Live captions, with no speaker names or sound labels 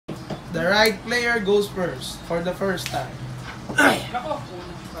The right player goes first for the first time. Nako.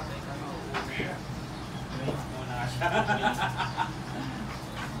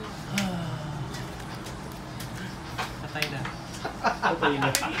 Patay na. Patay na.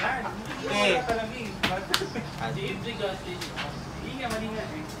 Hindi nga, mali nga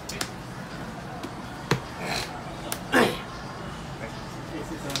eh.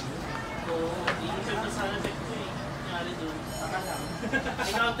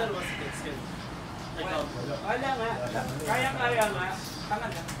 Encounter was Dekstr. Wala nga. Kaya nga. Tanga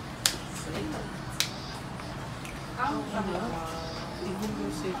na. Even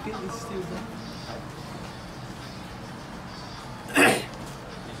though second is still there.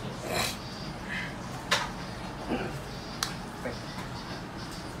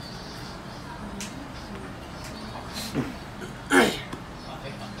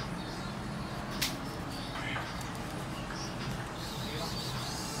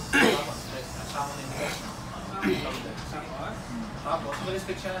 Tapos,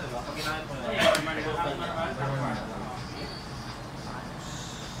 ma-respect siya na, diba? Pag ginamit mo na.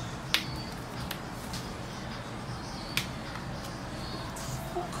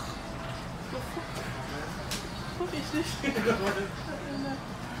 What is this?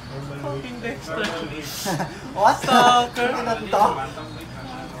 Fucking Dekstr. What? Stalker. Ano to?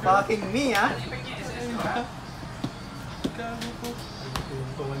 Fucking me, ha? Gago po.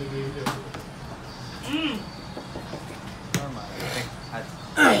 Normal. At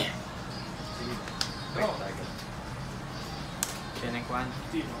target. Cheneng Kwan.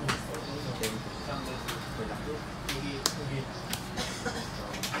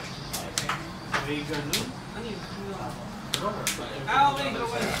 May ganun? Ano yun? Okay.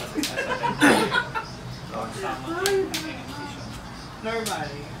 Normal.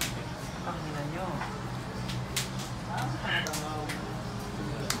 Panginan nyo.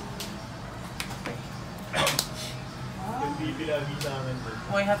 Yung bibilagi sa amin doon.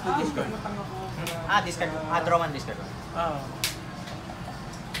 Oh, I have to discard. Discard. Draw one, discard one. Oh.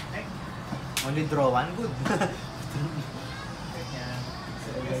 Only draw one? Good.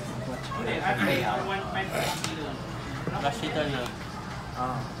 Last hit na.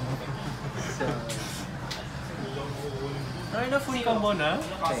 Oh. So, Ay na, full combo na?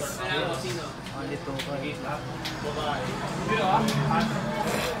 only two cards.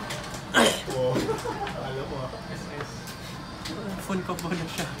 Oo. Alam mo ah. Full combo na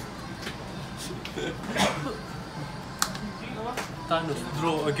siya. Thanos,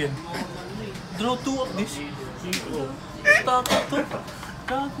 draw again. Draw 2 of this. Start to.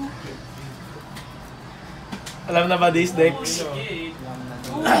 Gago. Alam na ba this, Dex?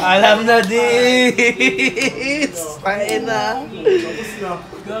 Alam Alam na na. this! Kain na!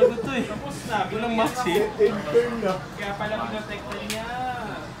 Gago to eh. Tapos na. Walang maxi. Turn na. Kaya pala pinotector niya.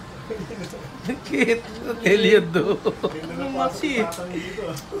 Kiet, tell you do. Walang maxi eh. Tatang dito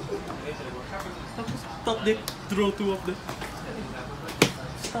ah. Tapos top deck, draw 2 of the.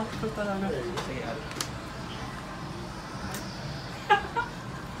 Stop ko talaga.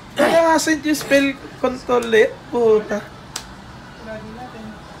 Kaya asin yung spell control ulit. Puta.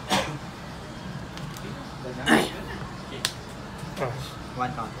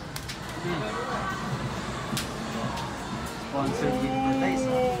 One counter. Sponsored with the dice.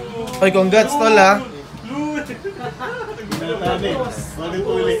 Oy, congrats tol ha. Tani. Bakit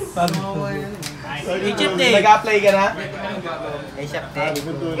ulit? Egypt eh. Nag-apply ka na? Shop deck.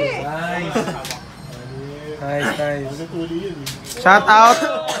 Bakit ulit? Nice. Nice. Bakit ulit yun eh? Shout out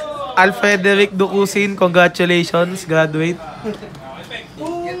Alfrederic Ducusin. Congratulations, graduate.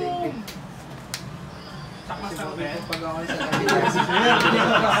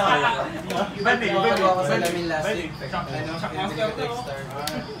 Iba din. Ako sa lamin last week.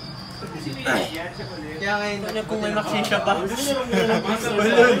 Kaya ngayon, Ano kung may maxi siya pa?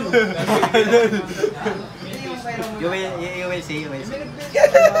 you will see.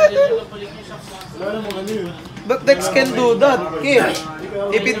 Wala mo ano yun. But Dex can do that. Kiet.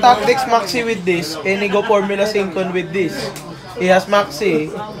 If he top Dex Maxi with this, and he go Formula Syncon with this, he has Maxi,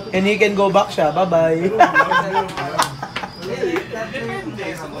 and he can go back siya. Bye-bye.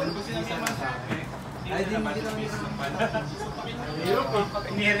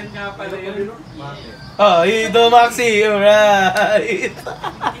 Inherent nga pala yun. Oh, he do Maxi. Alright.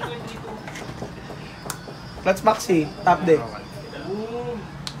 Let's Maxi. Top deck.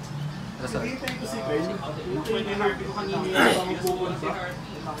 Hintay ko si Glenn. Pwede harvey ko kanina yung pangpupunta sa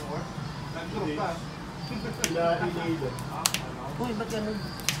nag-drop pa. Ila-ila. Uy, ba't ganun?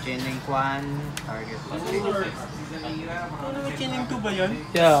 Cheneng Kwan, target. Ano may killing 2 ba yan?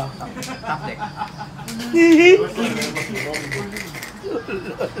 Yeah. Top deck.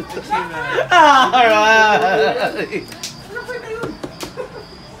 Alright!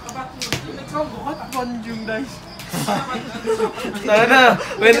 Conjung dice. Sana,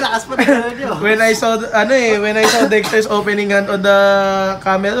 when I saw, when I saw Dekstr's opening hand on the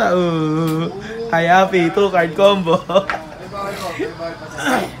camera, I happy, 2 card combo.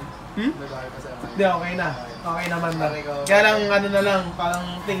 Hindi, okay na. Okay naman na. Kaya lang, ano na lang,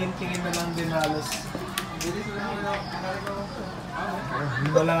 parang tingin-tingin na lang din halos.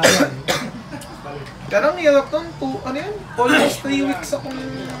 Wala yan. Kaya lang, hirap nun, ano yan? Almost 3 weeks akong...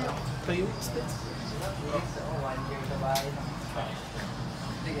 3 weeks din.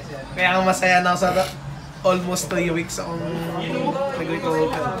 Kaya ang masaya na ako sa almost 3 weeks akong nag-recover.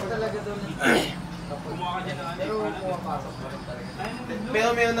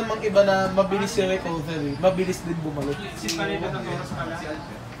 Pero mayroon namang iba na mabilis yung recovery, mabilis din bumalik.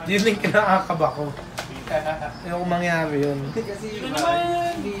 Yun yung kinakakaba ko. Yung mangyari yun.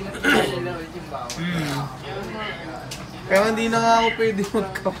 Kaya hindi na nga ako pwede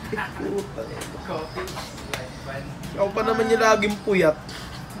magkape. Ako pa naman yung laging puyat.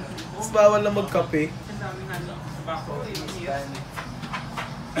 Tapos bawal na magkape.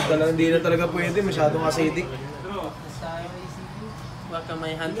 Hindi na talaga pwede, masyadong acidic. Baka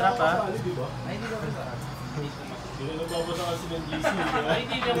may hand trap ha? Hindi na nagbabasa kasi ng GC. Ay,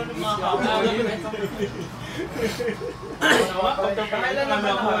 hindi naman makakawala. Kailan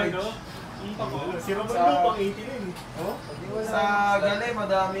naman ako, ano? Si Romando, pang 80 na yun. Sa Gale,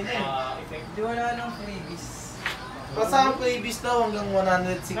 madami na eh. Di wala nang freebies. Basta ang freebies daw hanggang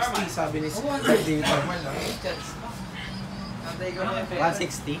 160, sabi ni Sir dito.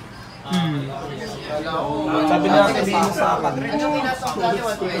 160? Sabi na sabihin mo sa akin.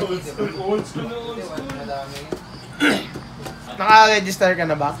 Old school na old school. Naka-register ka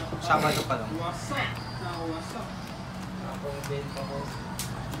na ba? Sabado pa lang.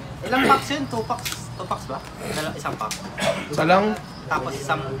 Ilang packs yun? 2 packs? 2 packs ba? Isang pack. Isa lang? Tapos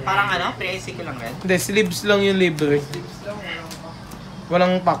isang, parang ano? Pre-ICQ lang rin? Hindi, sleeves lang yung libre.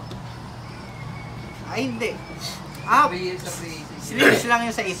 Walang pack. Ay, hindi. Sleeves lang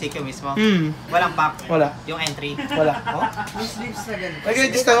yung sa ECQ mismo? Walang pack? Wala. Yung entry? Wala. Oh? May sleeves na ganun.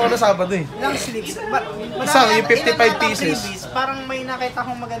 Nag-register ako na Sabado eh. Ilang sleeves? Isang, yung 55 pieces. Parang may nakita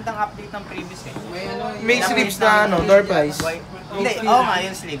akong magandang update ng previous eh. May sleeves na door price. Hindi, oo nga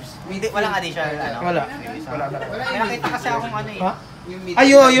yung sleeves. Hindi, walang additional ano? Wala. Wala. May nakita kasi akong ano eh. Ha?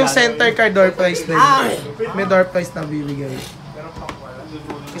 Ayun, yung center card door price din. May door price na bibigay.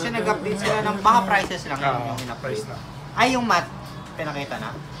 Kasi nag-update sila ng baka prices lang yung price na. Ay, yung matte. Pinakita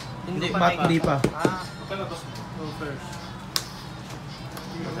na? Hindi, hindi pa. Ah.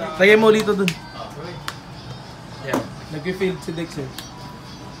 Lagay mo ulit dun. Nag-field si Dekstr.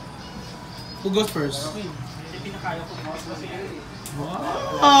 Who goes first?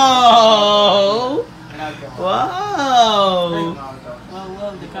 Wow! Wow!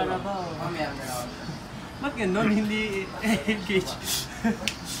 Wow, the Carabao. Ba't ganun? Hindi engage.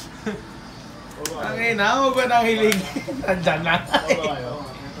 Ang ina, huwag ba nang hilig? Nandyan na.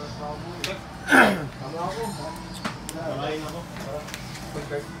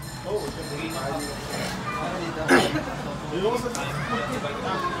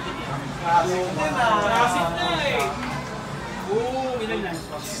 Rasit na eh. Oo, ilan na?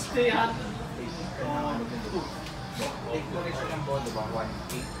 Stay hot.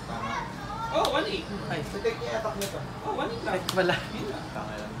 Oh, 1-8. Ay, Take niya attack nito. oh, 1-8 lang. Wala.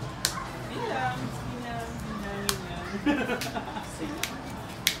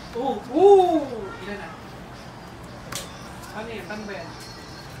 Ilan na? Ano yan? Paano ba yan?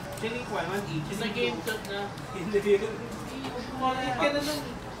 Chilling 1-1 each. Sa game shot na. Hindi. 1-8 ka na lang.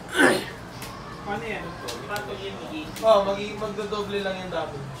 Paano yan? Pato yung mag-game. Oh, magdodoble lang yung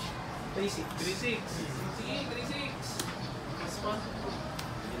double. 3-6. 3-6. Sige, 3-6. Mas pa.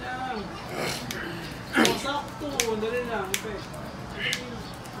 Hindi lang. Oh, sakto. Dali lang. Effect.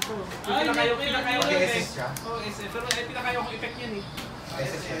 Ito. Ay, Pinakayo may ko SS ka? Oh, SS. Pero pinakayo ko effect yan eh.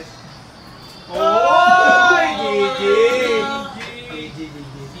 SSS. Oh! GG! GG!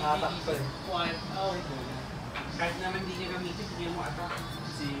 Attack pa eh. Quiet out. Kahit naman hindi niya gamitin, hindi mo attack.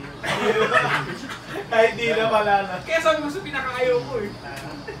 Kahit di na pala na. Kaya sabi mo sa pinakaayaw ko eh.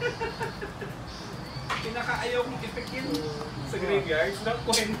 Pinakaayaw kong effect yun sa graveyard. Nang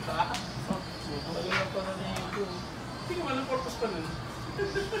kwenta. Hindi ko anong purpose pa nun.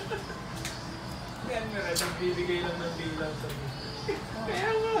 Kaya meron, nagbibigay lang ng bilang sa iyo. Kaya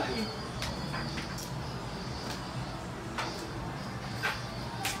nga eh.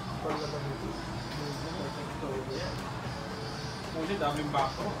 Kasi daming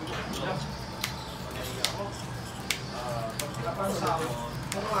back ko. Kapang sa ako.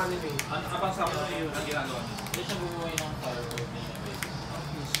 Ano anime? Kapang sa ako yung ginagawa. Hindi siya bumuhay ng firework niya.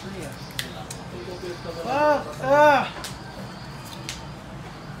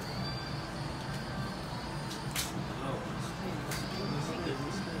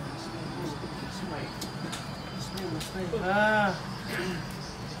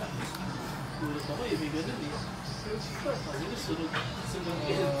 Tulot ako eh, may ganun eh. Sabi ko, sunod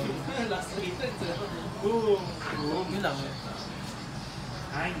yung last kita. Yun lang eh.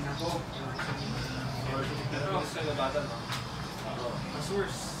 Ay, nako. Pero sa labatan, no? A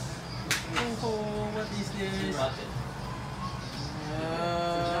source. Oh, what is this? Yeah.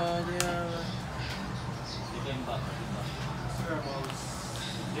 Declare mo ba?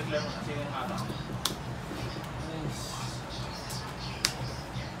 Declare mo na sino yung ata.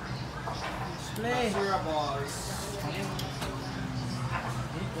 Play. Surables.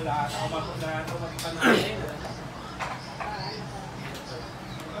 Wala ako mapaglato magpanalin.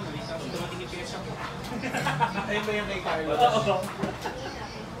 Malita ko dumating yung pyesa ko. Ayun ba yung kay Carlos? Oo.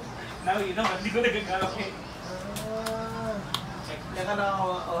 Yun naman, hindi ko nagagalap eh. Yan ka na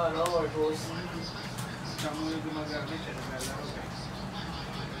ako, Orcust. Siya mo yung gumagamit, siya naglalaro eh.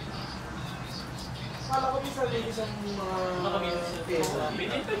 Kala ko minsan din isang mga pyesa.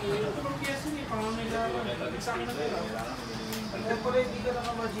 Binenta niyo yung tulong pyesa niya, pangangailangan. Sa akin na gano'n. Kaya pala hindi ka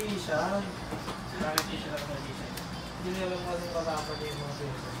naka-magician. Bakit hindi siya nag-magician? Hindi niya alam kung anong kasama niya yung mga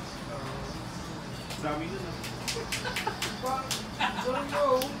pyesa. Dami nun ah. Sorry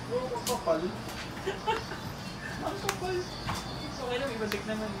mo, ang kapal. Ang kapal. Okay lang, ibatik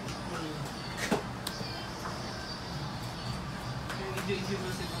naman eh. Hindi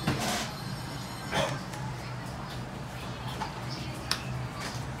mo sa itong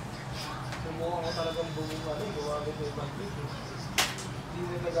Mukha ko talagang bumima rin, gumagod yung ibang dito. Hindi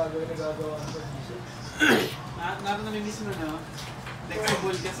na nagagawa ng magician. Naroon na may mismo no?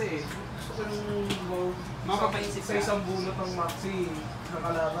 Flexible kasi eh. Gusto ko yung Mapapaisip sa isang bunot ng maxi na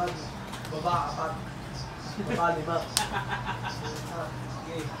kalaban. Baba, 4. Baba, 5.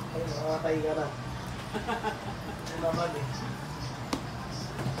 Okay, ay, nakakatay ka na. Ano naman eh.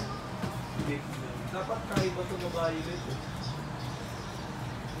 Dapat kaiba ito babae dito.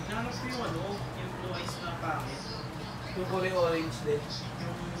 Hinahanap ko yung ano, yung blue eyes na pangit. Yung kulay orange din.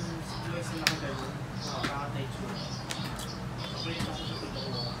 Yung blue eyes na nakagano. Nakakatay tsura. Okay, yung masusunod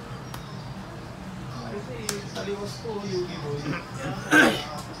ako. Kasi taliwas ko, Yugi Boy.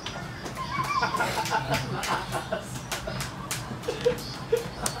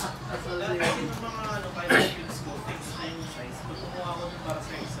 Kasi yung mga ano, kahit yung school, fix na yung size. Tutukuha ako dun para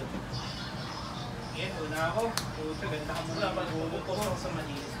sa isa. Ngayon, una ako. Puta, ganda ka muna. Pag-uupos ako sa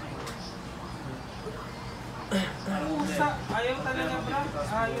malinis na yun. Ayaw talaga, bro.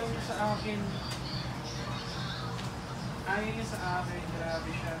 Ayaw niya sa akin. Ayaw niya sa akin.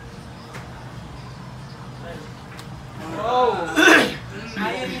 Grabe siya. Wow!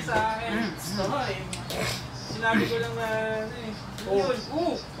 Ayaw niya sa akin. Sinabi ko lang na ano eh. Yun.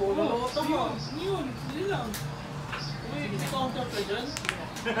 Yun. Yun lang. Uy, hindi counter ka dyan?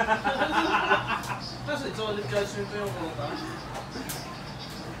 Kasi solid judgment ko yung kuta.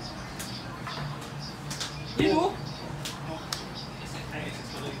 Yun oh.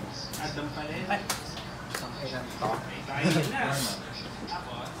 Adam pa rin. Ay. Kain na.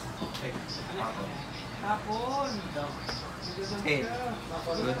 Tapon. Eh.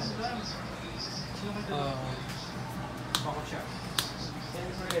 Bakit siya?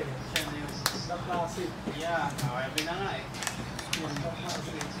 Siyempre, Siya na yun. na-classic. Yeah, okay na nga eh.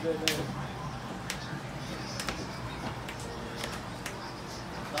 Na-classic. Ganun.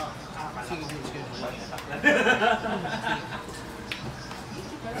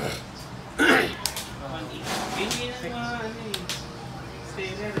 Hindi na mga ano eh.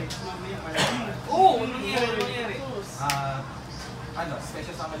 Stainer eh. Mamaya pala. Oo! Ano nangyari? Ano,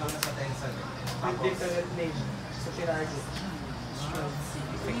 special sa amin lang na sa Tensor. With different name sa target.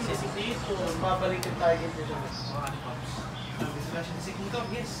 Dito. Babalik yung target nito.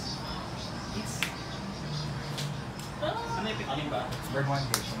 Yes. Yes. Ano yung picture ba? Burn 1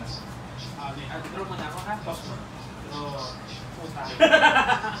 day. Draw mo na ako ha? Pause mo. Puta.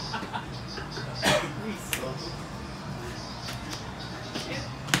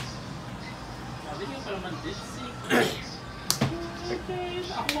 Sabi niyo pa naman this sick.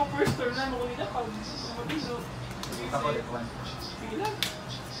 Ako mga first turn na, makulit na pag mabilo. Ako ulit 1. Sige lang.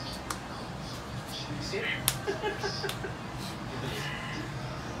 Visit.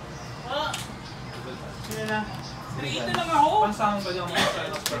 Sige na. 3 na lang ako. Pansahang ba yung mga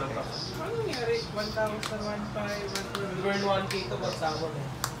channels pa lang tapos? Ano nangyari? 1,000, 1,500. Burn 1K to pag sabon eh.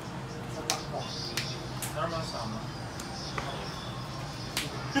 Sa takbo. Normal sama.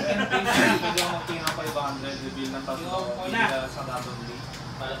 Pwede ako magtingin ng 500, reveal ng tatlo. Hindi na sa randomly.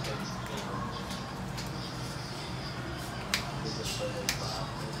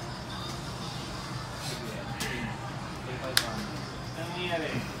 Ano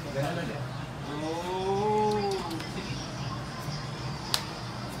nangyari? Ganun lang yan. Oh!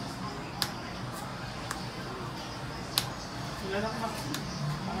 Wala na ka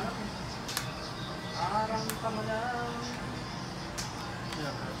Arang ka mo lang.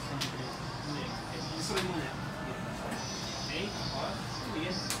 Hindi. Gusto rin muna. Okay?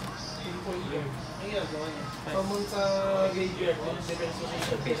 Sige. Ayun, gawa niya. Common sa graveyard, yung defense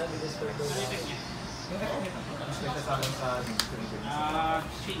position, kailan i-destroy ko. Mas may kasama sa screen.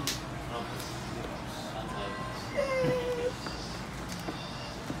 Shing.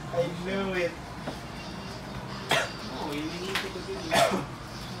 I knew it. Oo, ininito ko din.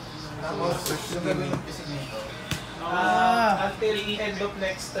 Tapos, yung gagawin ng designator. until end of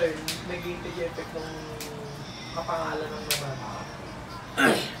next turn, negative yung effect ng kapangalan ng naman.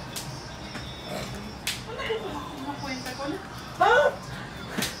 Ano kwenta ko na? Ha?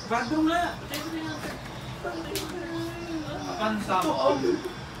 Random na! Kapansa mo.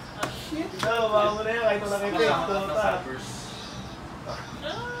 Shit! Bawa mo na yun, kahit walang effect. Kasama ng Tota. servers.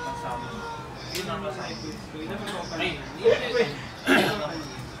 Kasama mo. Yun ang masakit ko. Ay,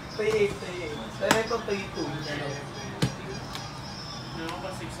 Tay 8, tay 8. Tay ito, tay 2. meron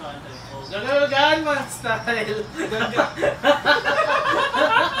pa 600. Oh, Gano'n man style.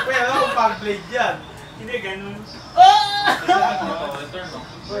 Kaya ako pag-blade yan. hindi, ganun. Return mo.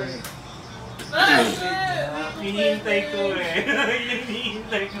 Hinihintay ko eh.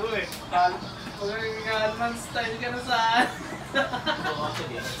 Hinihintay ko eh. Man style ka na saan?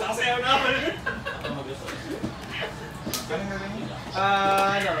 Sasayaw naman.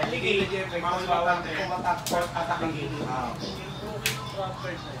 Ano? Ligay. Kung attack.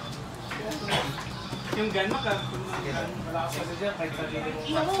 Yung gun ka. Wala ka kasi dyan, kahit sarili mong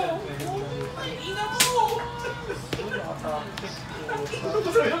Ina mo! master, pwede mo Ina mo!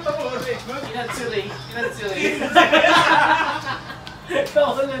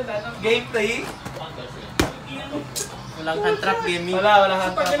 Gameplay? Walang hand-trap gaming. Walang Pag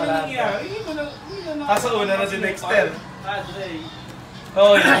hantra ganun pala. nangyari, hindi mo na... Kaso una na si Dekstr. Dre.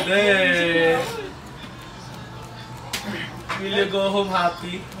 Oh, hindi. Will you go home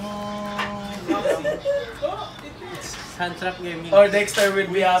happy? Hand-trap gaming. Or Dekstr will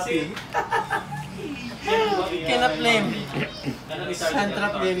be happy? Cannot blame.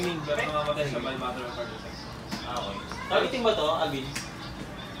 Hand-trap gaming. Pero mamamatay sa by matter of order. Okay. Targeting ba to, Alvin?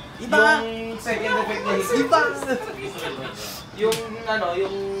 Iba! Yung second effect na hit. Iba! Yung ano,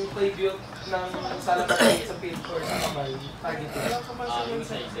 yung preview ng salamat sa field or sa kamay, target yun. Yung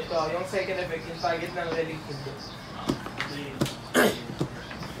sa isa. So, yung second effect, yung target ng relic field.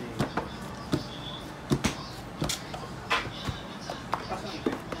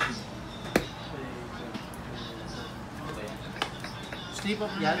 Sleep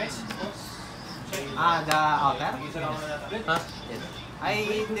of yan? Nice. The outer? Isa lang muna natin. Ha? I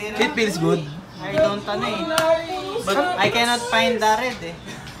didn't... It feels good. I don't ano eh. But I cannot find the red eh.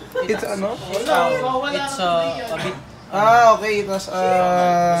 It's ano? It's a bit... Ah, okay. It was,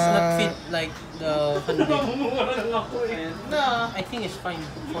 It's not fit like the handle. Mamumura lang ako eh. No, I think it's fine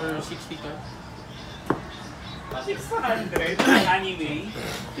for 6 feet. 600? Anime?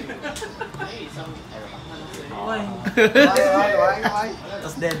 Ay, isang... Why? Why?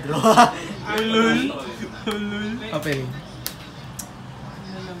 Tapos dead bro. Ulul. Opening.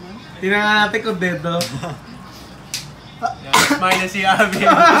 Tingnan nga natin kung dead, no? Smile na si Abby.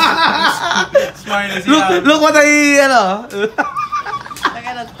 Smile na si Abby. Look what I, ano?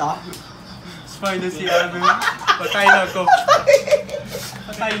 Taka na to. Smile na si Abby. Patay na ako.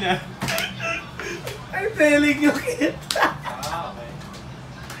 Patay na. I'm telling you, Kiet. Okay.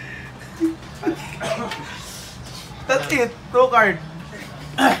 That's it. No card.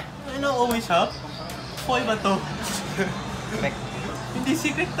 Ano always up? Foil ba to? Hindi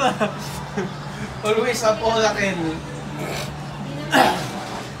secret to. Always up all akin.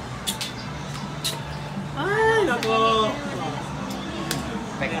 Ay, nako.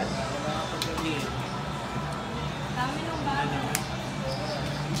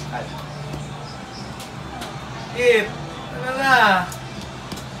 Kiet. Ano na?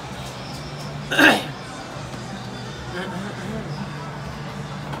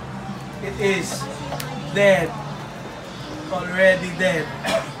 It is dead. Already dead.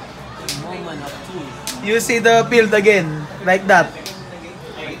 Moment of truth. You see the field again, like that.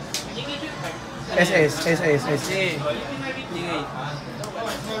 SS. Sige. Sige.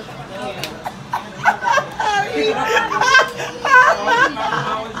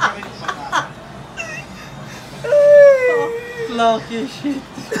 lucky shit.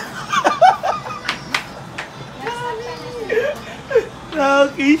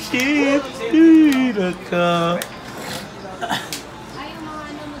 Lucky shit. Naka.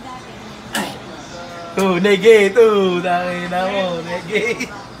 Negate. Dangin na mo. Negate.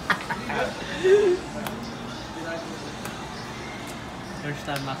 First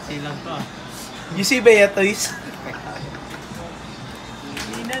time maxi lang to. You see Bea Toys?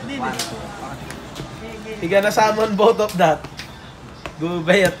 Hindi na din. You gonna summon both of that. Go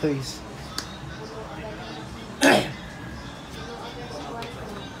Bea Toys.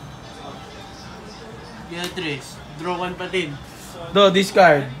 Beatrice, draw 1 pa din. Do,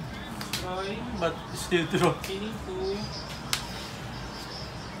 discard. But still draw.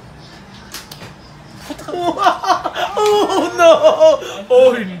 Oh no!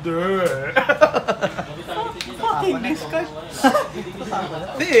 Oh hindi! Fucking discard.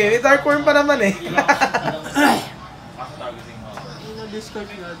 Hindi, Dark Worm pa naman eh.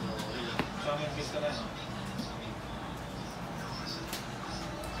 Discard na.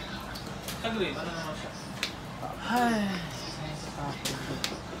 Agree, ano naman siya? Ay.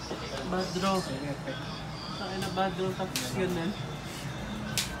 Bad draw. Saan na bad draw tapos ganun.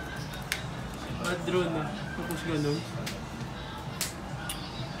 Bad draw na. Tapos ganun.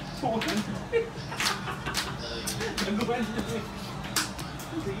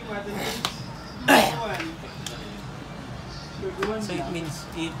 So it means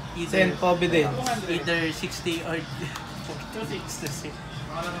Send Obidin. either 60 or 60.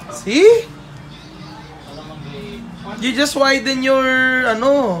 See? You just widen your,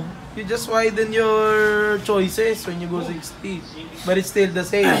 you just widen your choices when you go 60. But it's still the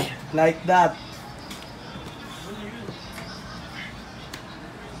same. Like that.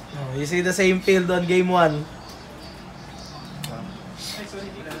 Oh, you see the same field on game 1.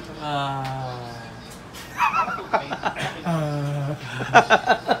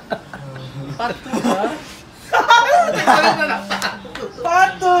 Pato ba?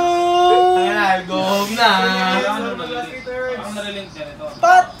 Pato! Ayan, go home na. Ang nariling din ito.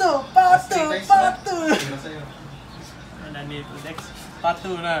 Pato! Pato! Pato! Wala nito, Dex.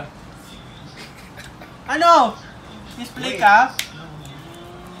 Pato na. Ano? Display ka?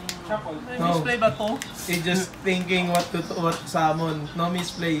 May No. display ba to? He's just thinking what to summon. No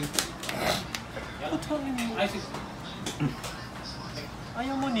misplay. Ay, sis.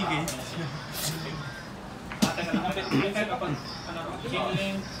 Ayaw mo ni Gay. Teka lang, kapit kapag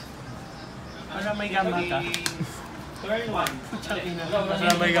Kingling. Para may gama ka. Turn 1.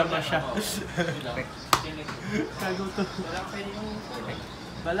 Para may gama siya. Kago to.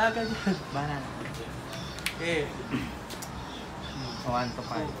 Balaga yan. Banana. Okay. 1 to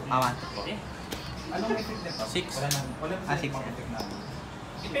 5. 1 to 4. Anong effect nito? 6. 6.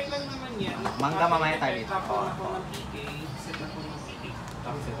 Effect lang naman yan. Mangga mamaya tayo dito. Set up ako ng PK. Set up ako ng PK.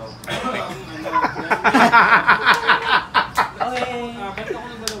 Tapos ito. Okay. Balik ako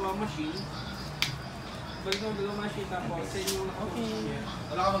ng dalawang machine. Balik ako ng dalawang machine tapos sa inyo Okay.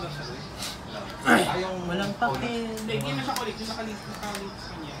 Wala ka mag-asya doon? Walang pakil. Hindi, hindi na siya kulit. Yung nakalit sa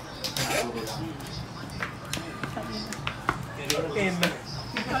kanya. Okay na.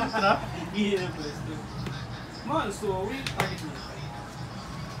 Contra? Yeah, presto. Man, so we target mo.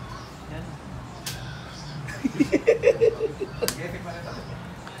 Yan.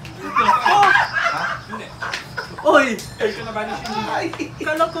 Hindi. Oy! Ay, ka na ba niya?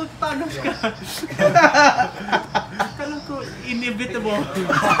 Kala ko Thanos ka. Kala ko inevitable.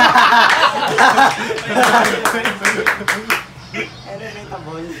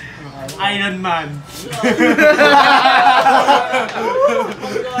 Iron Man.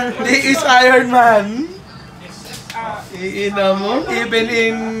 This is Iron Man. Iina mo, even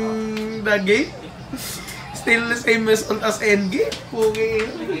in the game. Still the same result as Endgame. Okay.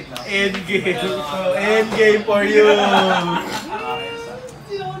 Endgame. So, Endgame for you.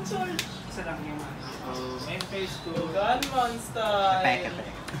 Isa lang yung Main phase 2. Gun monster. Effect.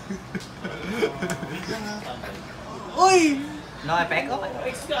 Uy! No effect?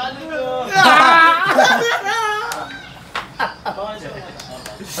 Okay. Excalibur.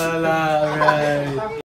 Alright.